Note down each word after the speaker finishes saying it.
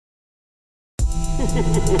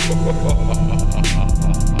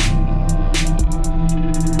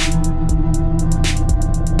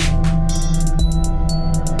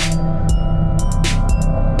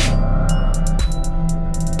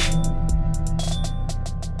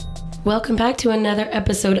Welcome back to another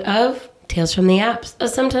episode of Tales from the Apps, a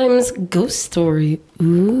sometimes ghost story.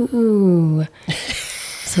 Ooh,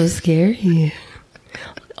 so scary.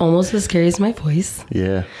 Almost as scary as my voice.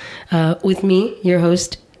 Yeah. With me, your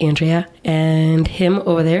host, Andrea, and him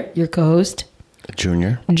over there, your co-host,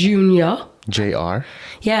 Junior. JR.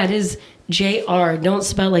 Yeah, it is JR. Don't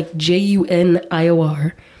spell like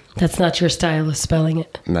JUNIOR. That's not your style of spelling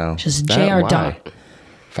it. No. Just JR dot.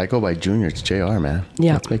 If I go by Junior, it's JR, man.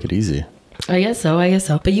 Yeah. Let's make it easy. I guess so.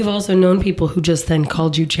 But you've also known people who just then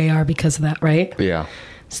called you JR because of that, right? Yeah.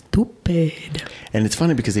 Stupid. And it's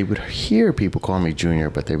funny because they would hear people call me Junior,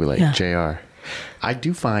 but they would like JR. I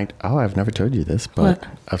do find, I've never told you this, but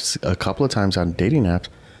a couple of times on dating apps,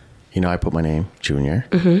 I put my name, Junior.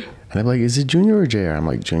 Mm-hmm. And they're like, is it Junior or JR? I'm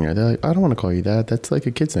like, Junior. They're like, I don't want to call you that. That's like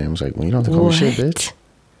a kid's name. I was like, well, you don't have to call me shit, bitch.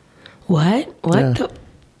 What? Yeah.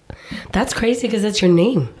 That's crazy because that's your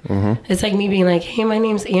name. Mm-hmm. It's like me being like, hey, my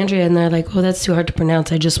name's Andrea. And they're like, oh, that's too hard to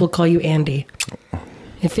pronounce. I just will call you Andy.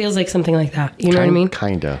 It feels like something like that. You know what I mean?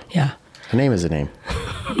 Kinda. Yeah. A name is a name.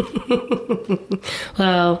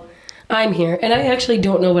 Well, I'm here. And I actually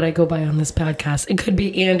don't know what I go by on this podcast. It could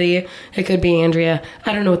be Andy. It could be Andrea.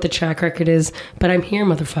 I don't know what the track record is. But I'm here,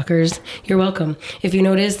 motherfuckers. You're welcome. If you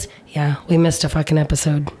noticed, we missed a fucking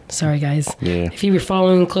episode. Sorry, guys. Yeah. If you were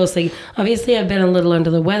following closely, obviously I've been a little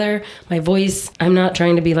under the weather. My voice, I'm not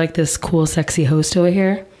trying to be like this cool, sexy host over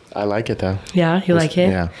here. I like it, though. Yeah, you like it?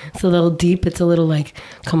 Yeah. It's a little deep. It's a little like,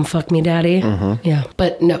 come fuck me, daddy. Mm-hmm. Yeah.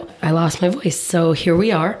 But no, I lost my voice. So here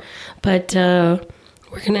we are. But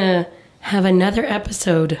we're going to have another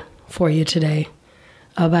episode for you today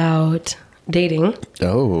about dating.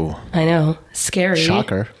 Oh. I know. Scary.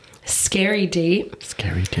 Shocker. Scary date.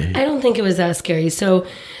 Scary date. I don't think it was that scary. So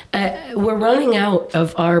we're running out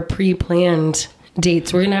of our pre-planned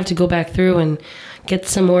dates. We're going to have to go back through and get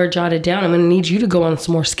some more jotted down. I'm going to need you to go on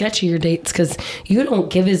some more sketchier dates because you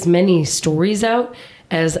don't give as many stories out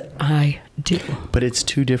as I do. But it's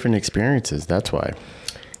two different experiences. That's why.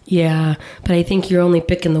 Yeah, but I think you're only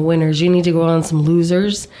picking the winners. You need to go on some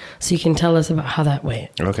losers so you can tell us about how that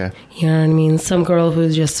went. Okay. You know what I mean? Some girl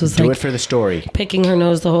who just was Do it for the story. Picking her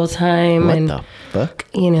nose the whole time. What and the fuck?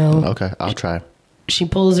 Okay, I'll try. She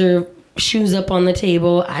pulls her shoes up on the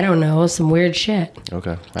table. I don't know, some weird shit.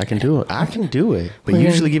 Okay, I can do it. But you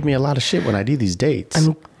usually give me a lot of shit when I do these dates.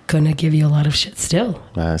 I'm gonna give you a lot of shit still.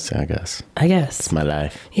 I guess. It's my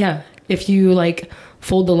life. Yeah. If you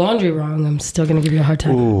fold the laundry wrong, I'm still gonna give you a hard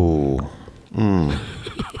time. Ooh.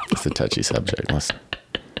 It's a touchy subject.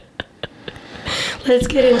 Let's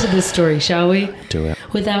get into this story, shall we? Do it.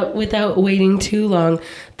 Without waiting too long.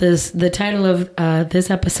 The title of this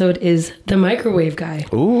episode is The Microwave Guy.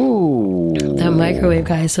 Ooh. The Microwave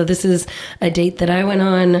Guy. So this is a date that I went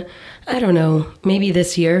on, I don't know, maybe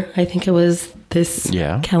this year. I think it was this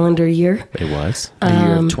calendar year. It was.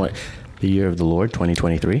 The year of the Lord,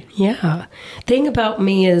 2023. Yeah. Thing about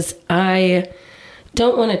me is I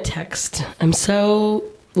don't want to text. I'm so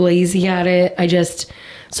lazy at it.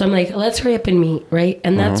 So I'm like, let's hurry up and meet, right?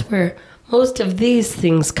 And that's where most of these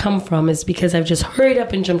things come from, is because I've just hurried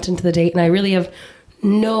up and jumped into the date and I really have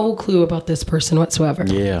no clue about this person whatsoever.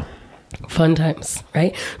 Yeah. Fun times,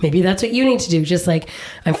 right? Maybe that's what you need to do. Just like,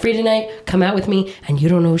 I'm free tonight, come out with me, and you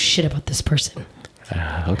don't know shit about this person.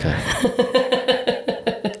 Okay.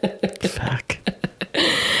 Fuck.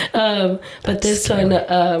 But this one,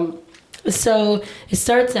 so it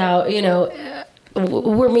starts out,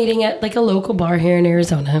 we're meeting at a local bar here in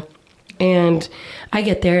Arizona, and I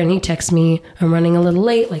get there and he texts me, I'm running a little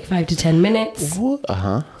late, 5 to 10 minutes.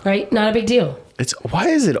 Uh-huh. Right? Not a big deal. Why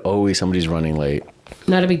is it always somebody's running late?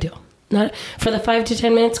 Not a big deal. Not for the 5 to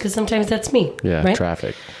 10 minutes, because sometimes that's me. Yeah, right?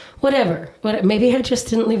 traffic. Whatever. Maybe I just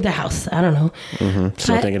didn't leave the house. I don't know. Mm-hmm.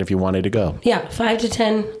 Still thinking if you wanted to go. Yeah, 5 to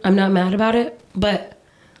 10. I'm not mad about it, but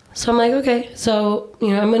so I'm like, okay. So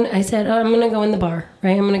I said, I'm gonna go in the bar,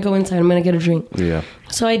 right? I'm gonna go inside. I'm gonna get a drink. Yeah.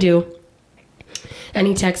 So I do, and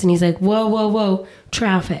he texts and he's like, whoa,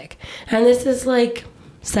 traffic, and this is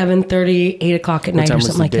 7:30, 8 o'clock at night or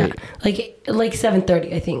something like that. Like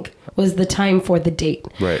 7:30, I think, was the time for the date.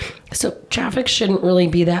 Right. So traffic shouldn't really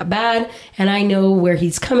be that bad, and I know where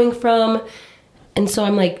he's coming from. And so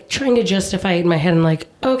I'm trying to justify it in my head. I'm like,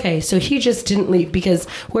 okay, so he just didn't leave because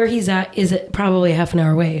where he's at is probably half an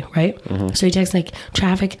hour away, right? Mm-hmm. So he texts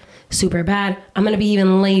traffic, super bad. I'm going to be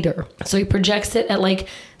even later. So he projects it at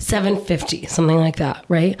 7:50, something like that,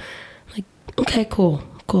 right? I'm like, okay, cool.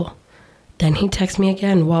 Then he texts me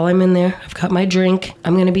again while I'm in there. I've got my drink.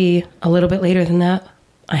 I'm going to be a little bit later than that.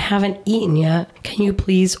 I haven't eaten yet. Can you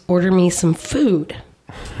please order me some food?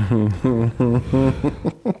 Isn't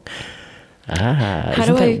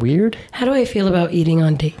that weird? How do I feel about eating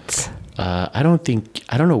on dates? I don't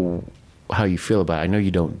know how you feel about it. I know you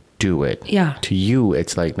don't do it. Yeah. To you,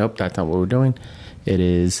 it's like, nope, that's not what we're doing. It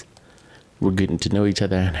is, we're getting to know each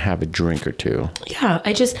other and have a drink or two. Yeah,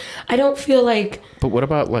 I don't feel like... But what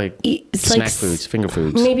about like snack foods, finger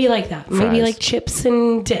foods? Maybe like that. Fries. Maybe like chips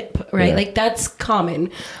and dip, right? Yeah. Like that's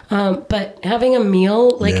common. But having a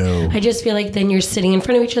meal, like No. I just feel like then you're sitting in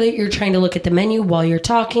front of each other. You're trying to look at the menu while you're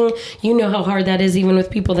talking. You know how hard that is even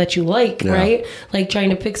with people that you like, right? Like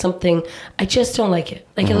trying to pick something. I just don't like it.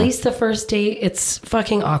 Like at least the first date, it's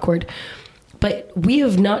fucking awkward. But we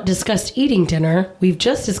have not discussed eating dinner. We've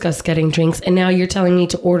just discussed getting drinks. And now you're telling me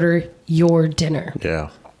to order your dinner.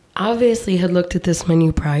 Yeah. Obviously had looked at this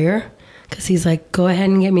menu prior because he's like, go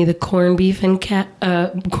ahead and get me the corned beef and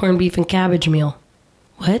cabbage meal.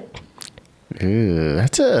 What? Ew,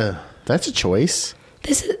 that's a choice.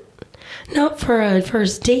 This is not for a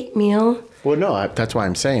first date meal. Well, no, that's why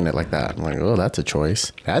I'm saying it like that. I'm like, oh, that's a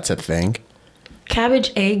choice. That's a thing.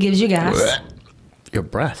 Cabbage A gives you gas. Your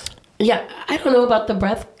breath. Yeah, I don't know about the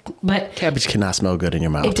breath, but Cabbage cannot smell good in your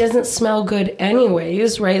mouth. it doesn't smell good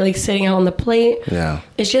anyways, right? Like sitting out on the plate. Yeah.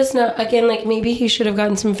 It's just not, again, like maybe he should have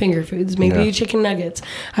gotten some finger foods, maybe chicken nuggets.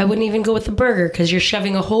 I wouldn't even go with the burger because you're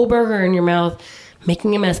shoving a whole burger in your mouth,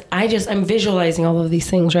 making a mess. I'm visualizing all of these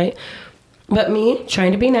things, right? But me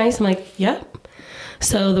trying to be nice, I'm like, yep.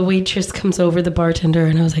 So the waitress comes over, the bartender,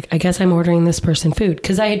 and I was like, I guess I'm ordering this person food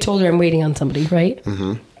because I had told her I'm waiting on somebody, right?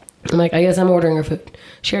 Mm-hmm. I'm like, I guess I'm ordering her food.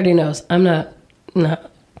 She already knows. I'm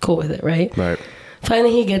not cool with it, right? Right.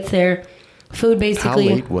 Finally, he gets there. Food basically...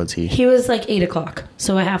 How late was he? He was like 8 o'clock,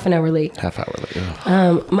 so a half an hour late. Half hour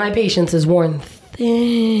late. My patience is worn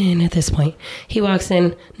thin at this point. He walks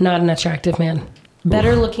in, not an attractive man.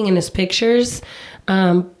 Better looking in his pictures,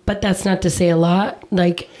 but that's not to say a lot.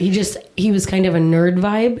 Like, he was kind of a nerd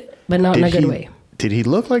vibe, but not in a good way. Did he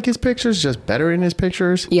look like his pictures, just better in his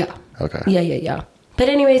pictures? Yeah. Okay. Yeah. But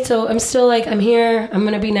anyway, so I'm still like, I'm here. I'm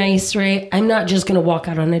going to be nice, right? I'm not just going to walk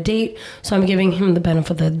out on a date. So I'm giving him the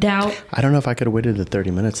benefit of the doubt. I don't know if I could have waited the 30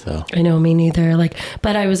 minutes, though. I know, me neither. Like,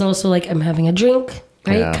 but I was also like, I'm having a drink,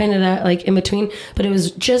 right? Yeah. Kind of that, like, in between. But it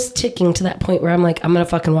was just ticking to that point where I'm like, I'm going to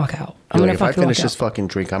fucking walk out. If I finish this fucking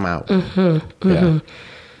drink, I'm out. Yeah.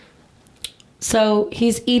 So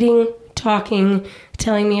he's eating, talking,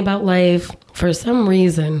 telling me about life for some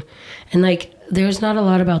reason. And like, there's not a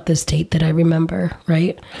lot about this date that I remember,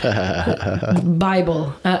 right?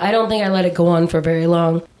 Bible. I don't think I let it go on for very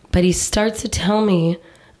long. But he starts to tell me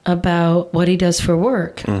about what he does for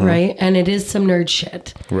work, right? And it is some nerd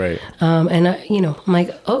shit. Right. And, I'm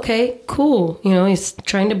like, okay, cool. He's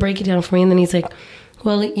trying to break it down for me. And then he's like,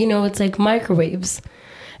 well, it's like microwaves.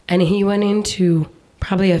 And he went into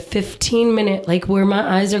probably a 15-minute, like where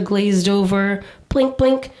my eyes are glazed over, blink,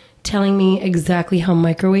 blink, telling me exactly how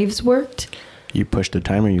microwaves worked. You push the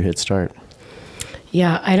timer, you hit start.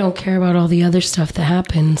 Yeah, I don't care about all the other stuff that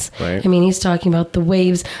happens. Right. I mean, he's talking about the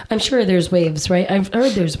waves. I'm sure there's waves, right? I've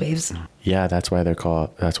heard there's waves. Yeah, that's why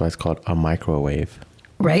it's called a microwave.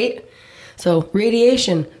 Right? So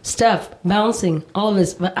radiation, stuff, bouncing, all of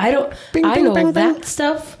this. But I know bing, that bing.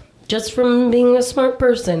 stuff just from being a smart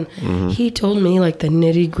person. He told me like the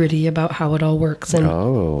nitty gritty about how it all works. And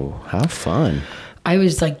Oh, how fun. I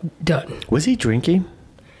was like done. Was he drinking?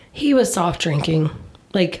 He was soft drinking.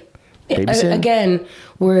 Like, Babysitting? again,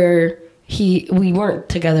 we weren't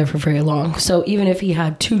together for very long. So even if he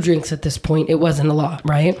had 2 drinks at this point, it wasn't a lot,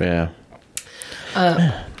 right? Yeah.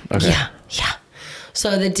 Okay. Yeah.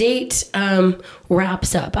 So the date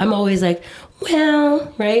wraps up. I'm always like,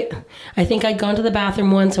 well, right? I think I'd gone to the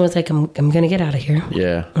bathroom once and was like, I'm going to get out of here.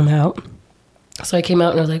 Yeah. I'm out. So I came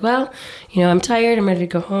out and I was like, well, I'm tired. I'm ready to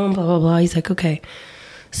go home, blah, blah, blah. He's like, okay.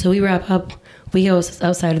 So we wrap up. We go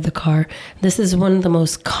outside of the car. This is one of the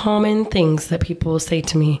most common things that people will say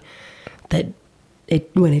to me that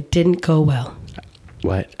when it didn't go well.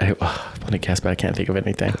 What? I want to guess, but I can't think of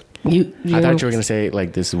anything. I thought you were going to say,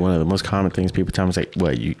 like, this is one of the most common things people tell me. It's like,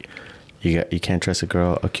 what, you can't trust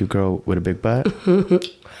a cute girl with a big butt?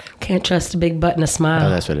 Can't trust a big butt and a smile. Oh,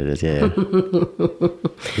 that's what it is, yeah.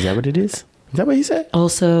 Is that what it is? Is that what he said?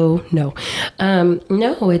 Also, no.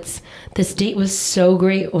 No, it's, this date was so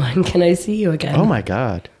great. When can I see you again? Oh, my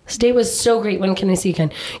God. This date was so great. When can I see you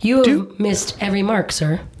again? You have missed every mark,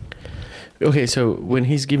 sir. Okay, so when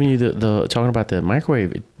he's giving you the talking about the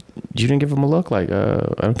microwave, you didn't give him a look like,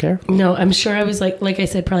 I don't care? No, I'm sure I was like I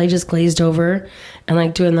said, probably just glazed over and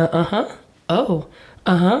like doing the,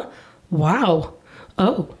 wow.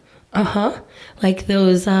 Oh, like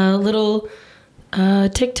those little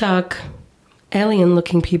TikTok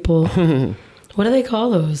alien-looking people. What do they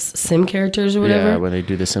call those? Sim characters or whatever? Yeah, when they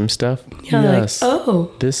do the Sim stuff. Yeah, yes. Like,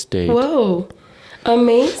 oh. This date. Whoa.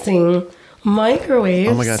 Amazing. Microwaves.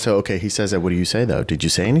 Oh my God. So, okay, he says that. What do you say, though? Did you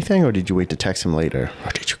say anything, or did you wait to text him later?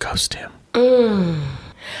 Or did you ghost him?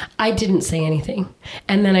 I didn't say anything.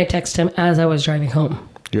 And then I texted him as I was driving home.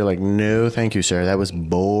 You're like, no, thank you, sir. That was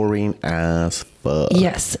boring as fuck.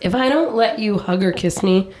 Yes. If I don't let you hug or kiss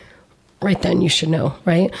me, right then you should know,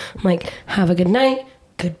 right? I'm like, have a good night.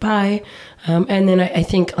 Goodbye. And then I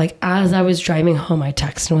think, like, as I was driving home, I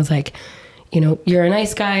texted and was like, you know, you're a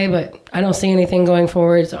nice guy, but I don't see anything going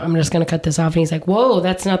forward, so I'm just going to cut this off. And he's like, whoa,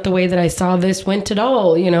 that's not the way that I saw this went at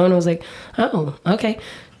all, you know? And I was like, oh, okay.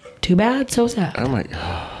 Too bad, so sad. I'm like,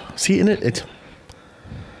 see, and it's...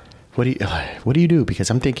 What do you do? Because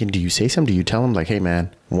I'm thinking, do you say something? Do you tell him, like, hey,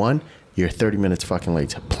 man, one, you're 30 minutes fucking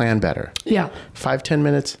late. Plan better. Yeah. 5-10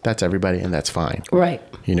 minutes, that's everybody, and that's fine. Right.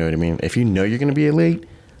 You know what I mean? If you know you're going to be late,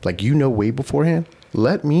 like, you know way beforehand,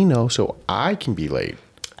 let me know so I can be late.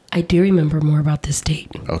 I do remember more about this date.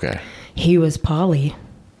 Okay. He was poly.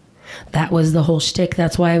 That was the whole shtick.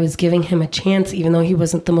 That's why I was giving him a chance, even though he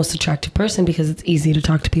wasn't the most attractive person, because it's easy to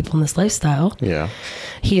talk to people in this lifestyle. Yeah.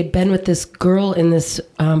 He had been with this girl in this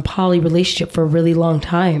poly relationship for a really long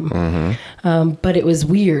time. Mm-hmm. But it was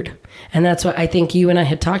weird. And that's what I think you and I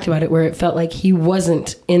had talked about it, where it felt like he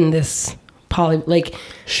wasn't in this poly, like...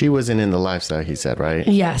 She wasn't in the lifestyle, he said, right?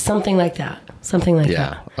 Yeah, something like that. Something like that.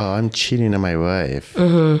 Yeah. Oh, I'm cheating on my wife.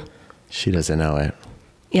 Mm-hmm. She doesn't know it.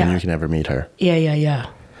 Yeah. And you can never meet her. Yeah.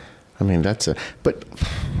 I mean, that's a... But...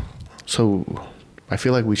 So, I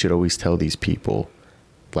feel like we should always tell these people,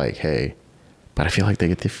 like, hey... But I feel like they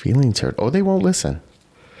get their feelings hurt. Oh, they won't listen.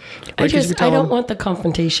 Right? I don't want the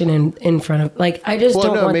confrontation in front of... Like, I just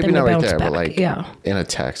don't want them to bounce back. But like, in a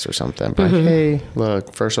text or something. But like, hey,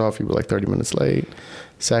 look, first off, you were like 30 minutes late.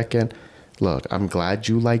 Second, look, I'm glad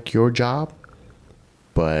you like your job,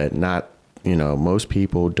 but not... You know, most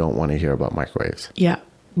people don't want to hear about microwaves. Yeah.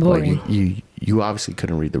 Boring. Like you obviously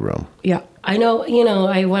couldn't read the room. Yeah. I know, you know,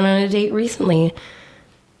 I went on a date recently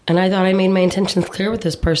and I thought I made my intentions clear with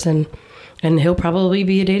this person, and he'll probably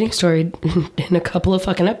be a dating story in a couple of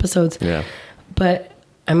fucking episodes. Yeah. But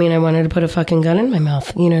I mean, I wanted to put a fucking gun in my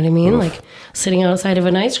mouth. You know what I mean? Oof. Like sitting outside of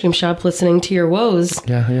an ice cream shop listening to your woes.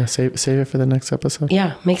 Yeah. Save it for the next episode.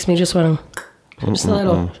 Yeah. Makes me just want to just a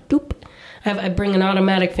little doop. I bring an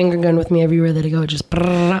automatic finger gun with me everywhere that I go. Just.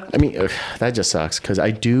 Brrr. I mean, that just sucks because I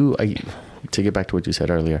to get back to what you said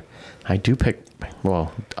earlier, I do pick.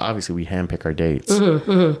 Well, obviously we handpick our dates,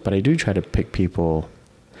 but I do try to pick people.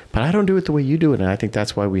 But I don't do it the way you do it, and I think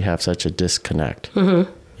that's why we have such a disconnect.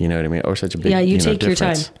 Mm-hmm. You know what I mean? Or such a big you take difference.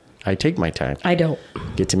 Your time. I take my time. I don't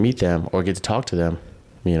get to meet them or get to talk to them.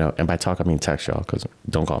 You know, and by talk I mean text y'all, because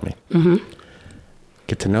don't call me. Mm-hmm.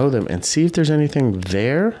 Get to know them and see if there's anything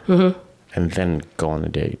there. Mm-hmm. And then go on the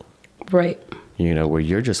date. Right. You know, where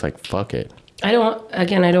you're just like, fuck it. I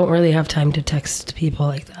don't really have time to text people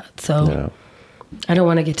like that. So no. I don't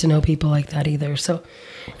want to get to know people like that either. So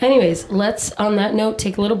anyways, let's, on that note,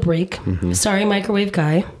 take a little break. Mm-hmm. Sorry, microwave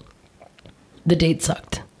guy. The date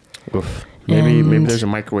sucked. Oof. Maybe there's a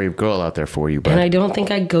microwave girl out there for you. But... And I don't think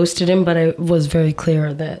I ghosted him, but I was very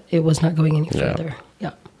clear that it was not going any further.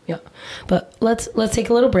 Yeah. But let's take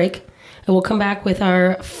a little break. And we'll come back with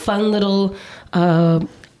our fun little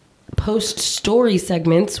post-story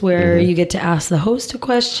segments where you get to ask the host a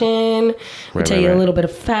question, we'll tell you a little bit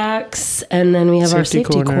of facts, and then we have our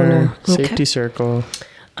safety corner. Okay. Safety circle.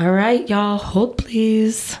 All right, y'all. Hold,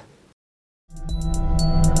 please.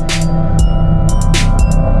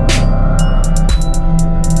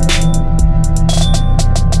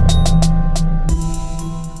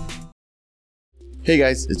 Hey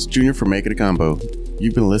guys, it's Junior from Make It a Combo.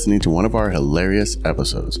 You've been listening to one of our hilarious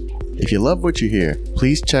episodes. If you love what you hear,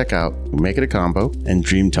 please check out Make It a Combo and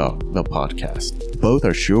Dream Talk, the podcast. Both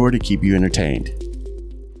are sure to keep you entertained.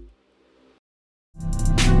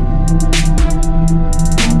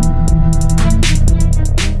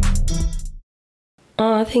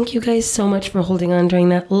 Thank you guys so much for holding on during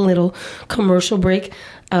that little commercial break.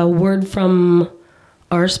 A word from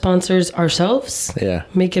our sponsors ourselves. Yeah.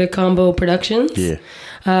 Make It a Combo Productions. Yeah.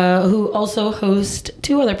 Who also host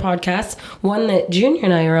two other podcasts. One that Junior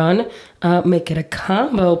and I are on, Make It a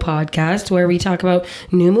Combo podcast, where we talk about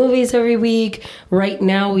new movies every week. Right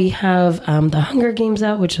now we have The Hunger Games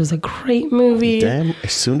out, which was a great movie. Damn,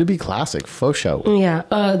 soon to be classic, faux show. Yeah,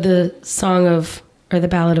 the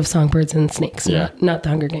Ballad of Songbirds and Snakes, not The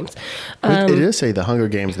Hunger Games. It does say The Hunger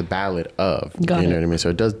Games, the Ballad of. Got it. You know what I mean? So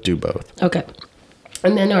it does do both. Okay.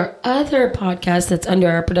 And then our other podcast that's under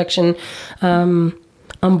our production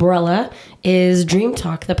umbrella is Dream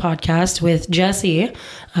Talk, the podcast with Jesse.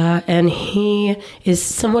 And he is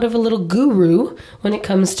somewhat of a little guru when it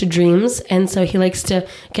comes to dreams. And so he likes to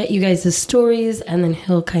get you guys' stories and then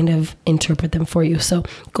he'll kind of interpret them for you. So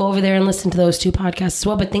go over there and listen to those two podcasts as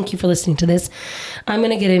well. But thank you for listening to this. I'm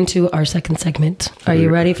going to get into our second segment. Are you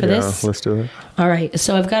ready for this? Let's do it. All right.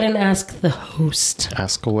 So I've got an Ask the Host.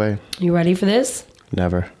 Ask away. You ready for this?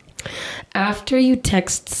 Never. After you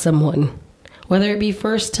text someone, whether it be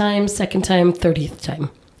first time, second time, 30th time,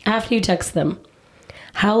 after you text them,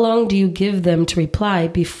 how long do you give them to reply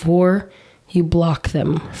before you block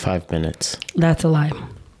them? 5 minutes. That's a lie.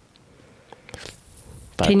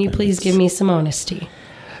 Can you please give me some honesty?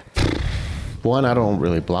 One, I don't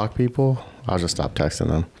really block people. I'll just stop texting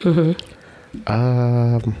them.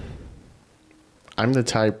 Mm-hmm. I'm the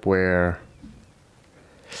type where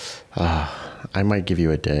I might give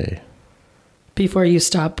you a day. Before you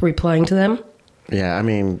stop replying to them? Yeah, I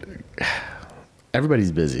mean,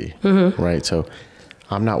 everybody's busy, right? So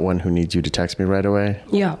I'm not one who needs you to text me right away.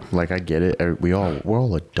 Yeah. Like, I get it. We're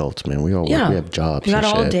all adults, man. We have jobs. You got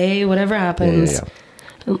all shit. day, whatever happens.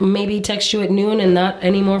 Yeah. Maybe text you at noon and not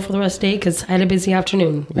anymore for the rest of the day because I had a busy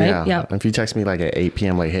afternoon, right? Yeah. If you text me like at 8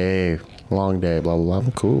 p.m., like, hey, long day, blah, blah, blah,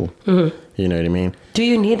 I'm cool. Mm-hmm. You know what I mean? Do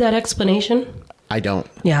you need that explanation? I don't.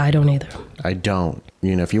 Yeah, I don't either. I don't.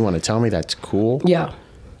 You know, if you want to tell me, that's cool. Yeah.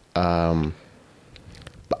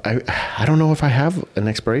 But I don't know if I have an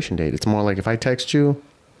expiration date. It's more like if I text you,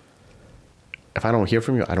 if I don't hear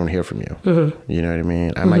from you, I don't hear from you. Mm-hmm. You know what I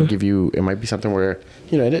mean? I might give you, it might be something where,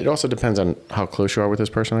 you know, it also depends on how close you are with this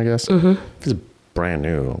person, I guess. Mm-hmm. If it's brand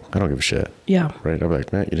new, I don't give a shit. Yeah. Right? I'll be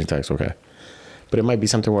like, man, you didn't text. Okay. But it might be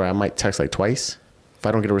something where I might text like twice. If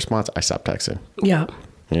I don't get a response, I stop texting. Yeah.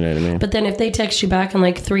 You know what I mean? But then if they text you back in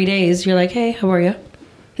like 3 days, you're like, hey, how are you?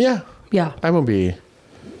 Yeah. Yeah. I won't be,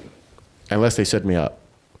 unless they set me up.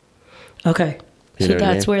 Okay. You So know what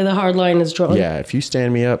I that's mean? where the hard line is drawn. Yeah. If you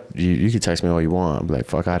stand me up, you can text me all you want. I'll be like,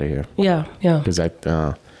 fuck out of here. Yeah. Yeah. Because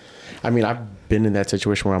I mean, I've been in that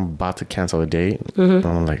situation where I'm about to cancel a date. And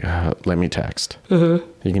I'm like, let me text. You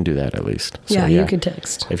can do that at least. So, Yeah, you could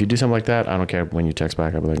text. If you do something like that, I don't care when you text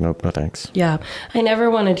back. I'll be like, nope, no thanks. Yeah. I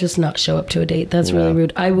never want to just not show up to a date. That's really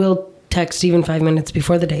rude. I will text even 5 minutes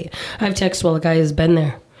before the date. I've texted while a guy has been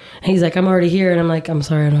there. And he's like, I'm already here. And I'm like, I'm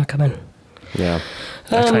sorry, I'm not coming. Yeah.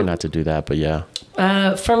 I try not to do that, but yeah.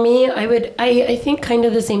 For me, I think kind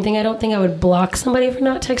of the same thing. I don't think I would block somebody for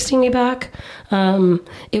not texting me back.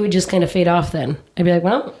 It would just kind of fade off then. I'd be like,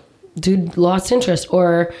 well, dude lost interest.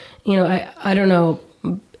 Or, you know, I don't know.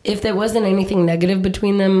 If there wasn't anything negative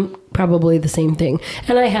between them, probably the same thing.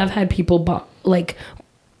 And I have had people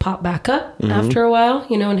pop back up after a while,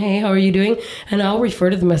 you know, and hey, how are you doing? And I'll refer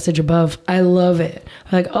to the message above. I love it.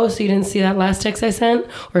 I'm like, oh, so you didn't see that last text I sent?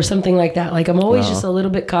 Or something like that. Like, I'm always just a little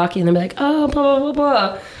bit cocky and then be like, oh, blah, blah, blah,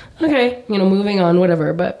 blah. Okay, you know, moving on,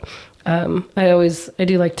 whatever. But I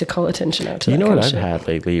do like to call attention out to that. You know kind what of I've had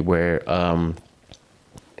lately where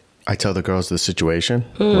I tell the girls the situation,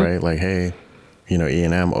 right? Like, hey, you know,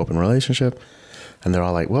 E&M, open relationship. And they're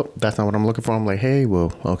all like, well, that's not what I'm looking for. I'm like, hey,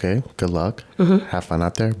 well, okay, good luck. Have fun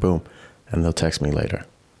out there. Boom. And they'll text me later.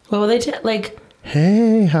 What will they like?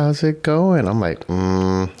 Hey, how's it going? I'm like,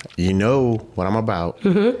 you know what I'm about.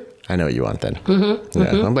 I know what you want then.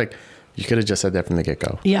 Yeah. I'm like, you could have just said that from the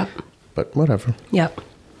get-go. Yeah. But whatever. Yeah.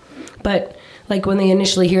 But like when they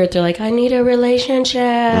initially hear it, they're like, I need a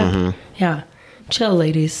relationship. Yeah. Chill,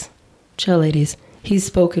 ladies. Chill, ladies. He's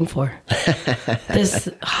spoken for. This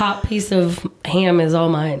hot piece of ham is all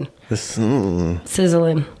mine.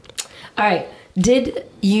 Sizzling. All right. Did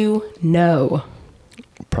you know?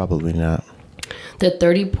 Probably not. That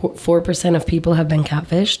 34% of people have been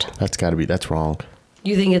catfished? That's wrong.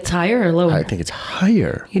 You think it's higher or lower? I think it's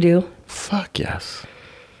higher. You do? Fuck yes.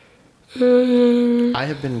 I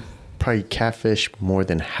have been probably catfished more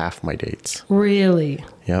than half my dates. Really?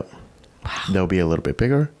 Yep. Wow. They'll be a little bit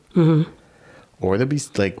bigger. Or they'll be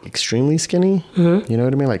like extremely skinny. You know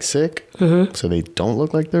what I mean? Like sick. So they don't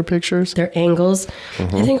look like their pictures. Their angles.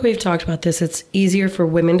 I think we've talked about this. It's easier for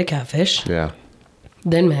women to catfish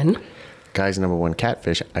than men. Guy's number one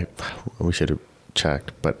catfish, we should have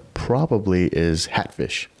checked, but probably is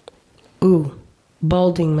hatfish. Ooh,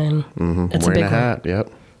 balding men. That's Wearing a big hat, one.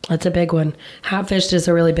 Yep. That's a big one. Hatfished is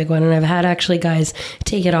a really big one. And I've had actually guys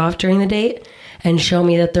take it off during the date and show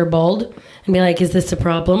me that they're bald and be like, is this a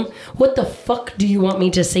problem? What the fuck do you want me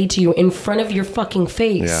to say to you in front of your fucking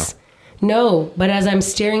face? Yeah. No, but as I'm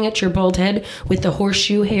staring at your bald head with the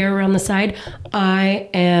horseshoe hair around the side, I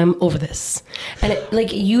am over this. And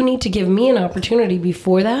you need to give me an opportunity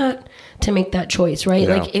before that to make that choice, right?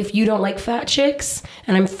 Yeah. Like if you don't like fat chicks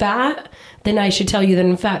and I'm fat, then I should tell you that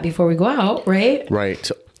I'm fat before we go out, right? Right.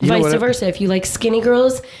 So, vice versa. If you like skinny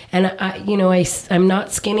girls and I'm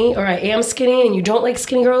not skinny, or I am skinny and you don't like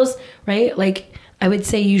skinny girls, right? Like I would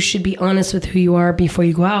say you should be honest with who you are before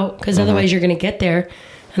you go out, because otherwise you're going to get there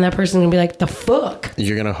and that person's going to be like, the fuck?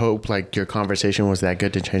 You're going to hope like your conversation was that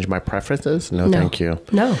good to change my preferences? No, thank you.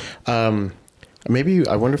 No. Maybe,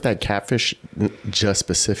 I wonder if that catfish just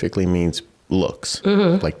specifically means looks,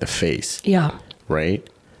 like the face. Yeah. Right?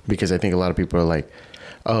 Because I think a lot of people are like,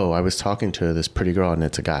 oh, I was talking to this pretty girl and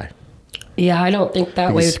it's a guy. Yeah, I don't think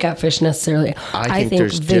that way with catfish necessarily. I think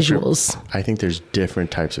there's visuals. I think there's different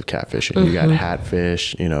types of catfishing. You got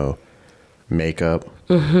hatfish, makeup.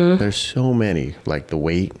 There's so many, like the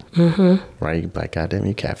weight, right? Like, goddamn,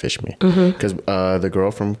 you catfish me. Because the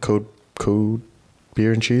girl from Code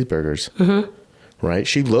Beer and Cheeseburgers, right?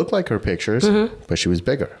 She looked like her pictures, but she was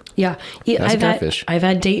bigger. Yeah, I've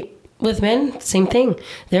had date with men, same thing.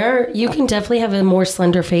 You can definitely have a more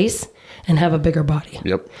slender face and have a bigger body.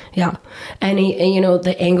 Yep. Yeah. And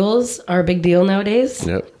the angles are a big deal nowadays.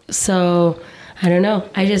 Yep. So, I don't know.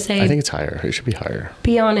 I think it's higher. It should be higher.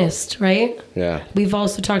 Be honest, right? Yeah. We've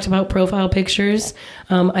also talked about profile pictures.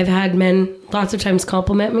 I've had men lots of times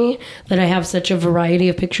compliment me that I have such a variety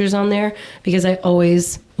of pictures on there, because I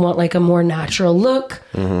always want like a more natural look,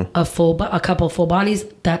 a couple full bodies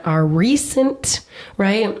that are recent,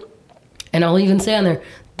 right? And I'll even say on there,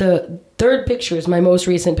 the third picture is my most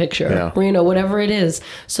recent picture, or, whatever it is.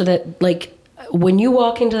 So that like when you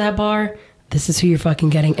walk into that bar, this is who you're fucking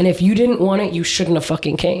getting. And if you didn't want it, you shouldn't have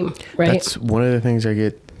fucking came, right? That's one of the things I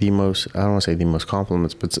get the most, I don't want to say the most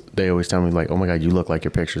compliments, but they always tell me like, oh my God, you look like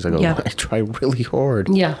your pictures. I go, I try really hard.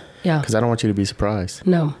 Yeah, yeah. Because I don't want you to be surprised.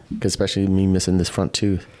 No. Because especially me missing this front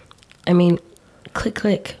tooth. I mean,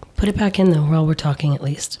 click. Put it back in though while we're talking at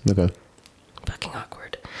least. Okay. Fucking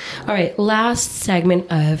awkward. All right, last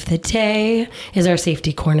segment of the day is our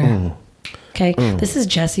safety corner. Okay, this is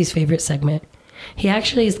Jesse's favorite segment. He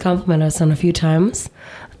actually has complimented us on a few times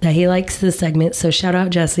that he likes this segment, so shout out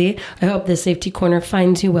Jesse. I hope this safety corner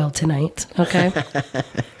finds you well tonight, okay?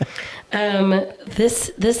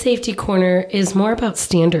 This safety corner is more about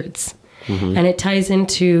standards, and it ties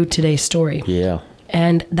into today's story. Yeah.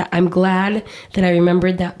 And I'm glad that I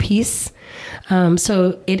remembered that piece.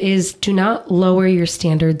 So it is, do not lower your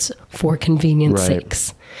standards for convenience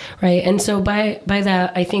sakes, right? And so by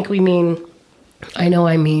that, I think we mean,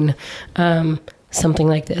 something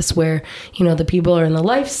like this, where, the people are in the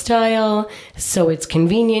lifestyle, so it's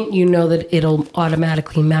convenient, that it'll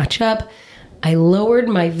automatically match up. I lowered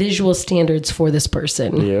my visual standards for this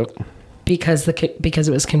person. Yep. Because it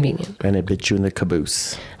was convenient. And it bit you in the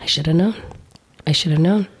caboose. I should have known.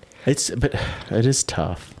 But it is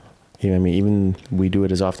tough. Even we do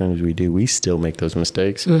it as often as we do, we still make those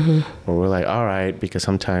mistakes. Where we're like, all right, because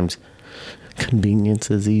sometimes convenience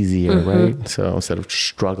is easier, right? So instead of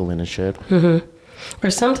struggling and shit. Or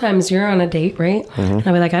sometimes you're on a date, right? And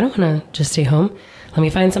I'll be like, I don't want to just stay home. Let me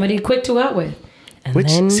find somebody quick to go out with. And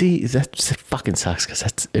that fucking sucks,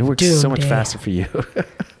 because it works so much faster for you.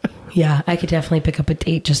 Yeah, I could definitely pick up a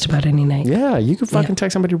date just about any night. Yeah, you could fucking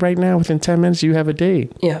text somebody right now. Within 10 minutes, you have a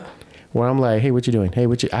date. Yeah. Where I'm like, hey, what you doing? Hey,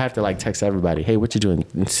 I have to like text everybody. Hey, what you doing?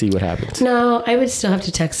 And see what happens. No, I would still have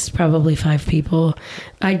to text probably 5 people.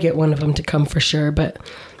 I'd get one of them to come for sure. But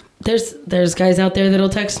there's guys out there that'll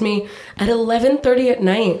text me at 11:30 at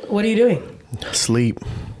night. What are you doing? Sleep.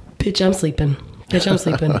 Bitch, I'm sleeping.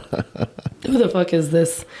 Who the fuck is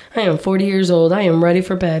this? I am 40 years old. I am ready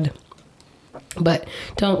for bed. But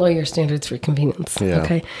don't lower your standards for convenience. Yeah.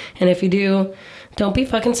 Okay. And if you do, don't be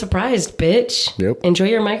fucking surprised, bitch. Yep. Enjoy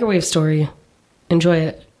your microwave story. Enjoy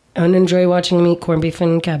it. And enjoy watching me eat corned beef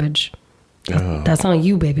and cabbage. Oh. That's on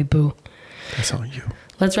you, baby boo. That's on you.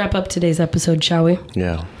 Let's wrap up today's episode, shall we?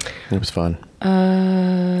 Yeah. It was fun.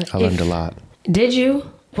 I learned a lot. Did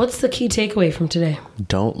you? What's the key takeaway from today?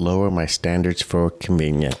 Don't lower my standards for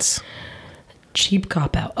convenience. Cheap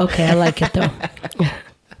cop-out. Okay, I like it, though.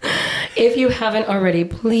 If you haven't already,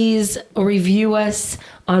 please review us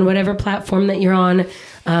on whatever platform that you're on.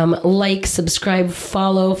 Like, subscribe,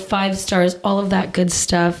 follow, 5 stars, all of that good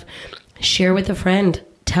stuff. Share with a friend.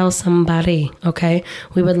 Tell somebody, okay?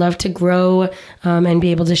 We would love to grow and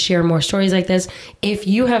be able to share more stories like this. If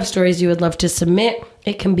you have stories you would love to submit,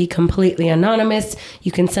 it can be completely anonymous.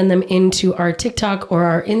 You can send them into our TikTok or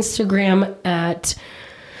our Instagram at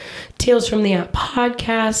Tales from the App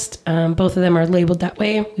Podcast. Both of them are labeled that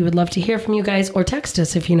way. We would love to hear from you guys, or text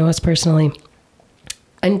us if you know us personally.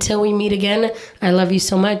 Until we meet again, I love you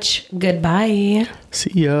so much. Goodbye.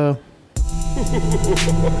 See ya.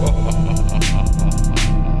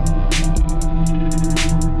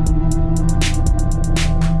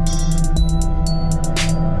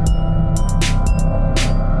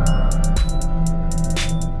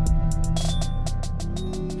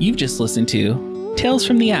 You've just listened to Tales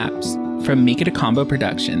from the Apps from Make It a Combo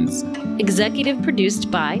Productions. Executive produced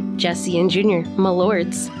by Jesse and Junior, my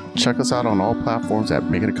lords. Check us out on all platforms at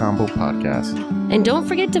Make It a Combo Podcast. And don't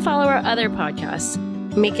forget to follow our other podcasts,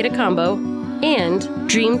 Make It a Combo and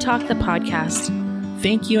Dream Talk the Podcast.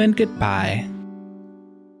 Thank you and goodbye.